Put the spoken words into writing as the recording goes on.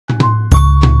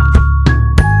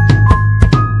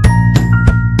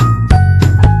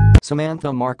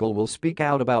Samantha Markle will speak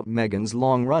out about Meghan's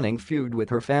long-running feud with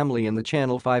her family in the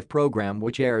Channel 5 program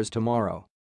which airs tomorrow.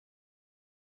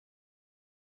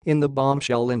 In the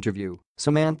bombshell interview,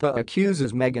 Samantha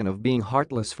accuses Meghan of being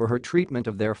heartless for her treatment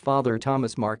of their father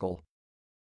Thomas Markle.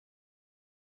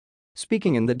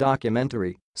 Speaking in the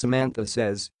documentary, Samantha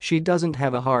says she doesn't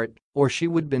have a heart or she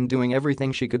would been doing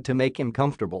everything she could to make him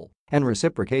comfortable and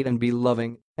reciprocate and be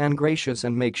loving and gracious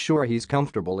and make sure he's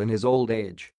comfortable in his old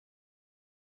age.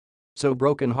 So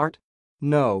broken heart?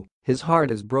 No, his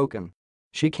heart is broken.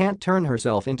 She can't turn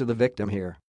herself into the victim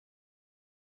here.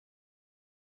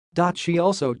 She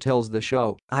also tells the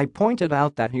show, "I pointed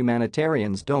out that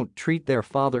humanitarians don't treat their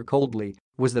father coldly.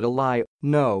 Was that a lie?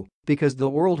 No, because the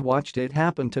world watched it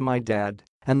happen to my dad,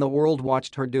 and the world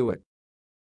watched her do it."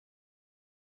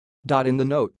 In the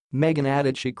note, Meghan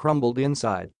added she crumbled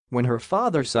inside when her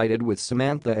father sided with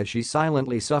Samantha as she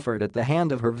silently suffered at the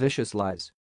hand of her vicious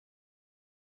lies.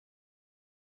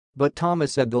 But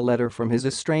Thomas said the letter from his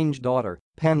estranged daughter,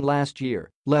 penned last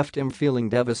year, left him feeling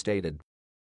devastated.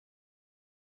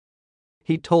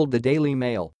 He told the Daily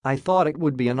Mail, "I thought it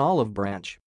would be an olive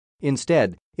branch.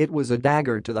 Instead, it was a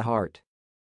dagger to the heart."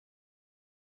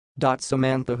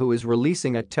 Samantha, who is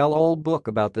releasing a tell-all book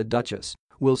about the Duchess,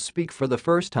 will speak for the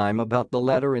first time about the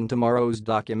letter in tomorrow's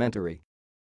documentary.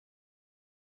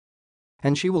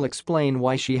 And she will explain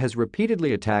why she has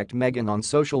repeatedly attacked Meghan on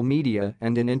social media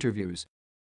and in interviews.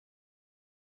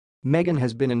 Meghan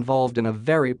has been involved in a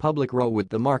very public row with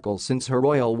the Markles since her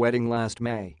royal wedding last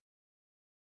May.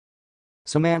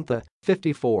 Samantha,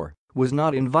 54, was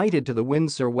not invited to the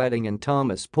Windsor wedding and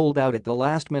Thomas pulled out at the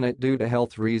last minute due to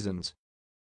health reasons.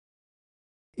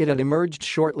 It had emerged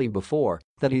shortly before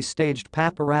that he staged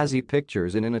paparazzi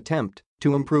pictures in an attempt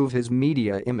to improve his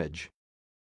media image.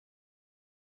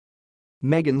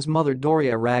 Meghan's mother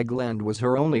Doria Ragland was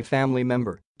her only family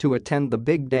member to attend the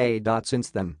big day. Since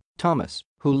then, Thomas,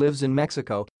 who lives in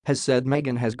Mexico, has said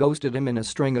Meghan has ghosted him in a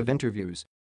string of interviews.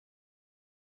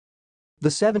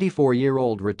 The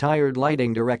 74-year-old retired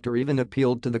lighting director even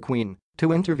appealed to the Queen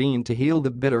to intervene to heal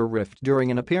the bitter rift during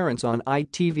an appearance on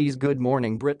ITV's Good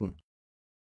Morning Britain.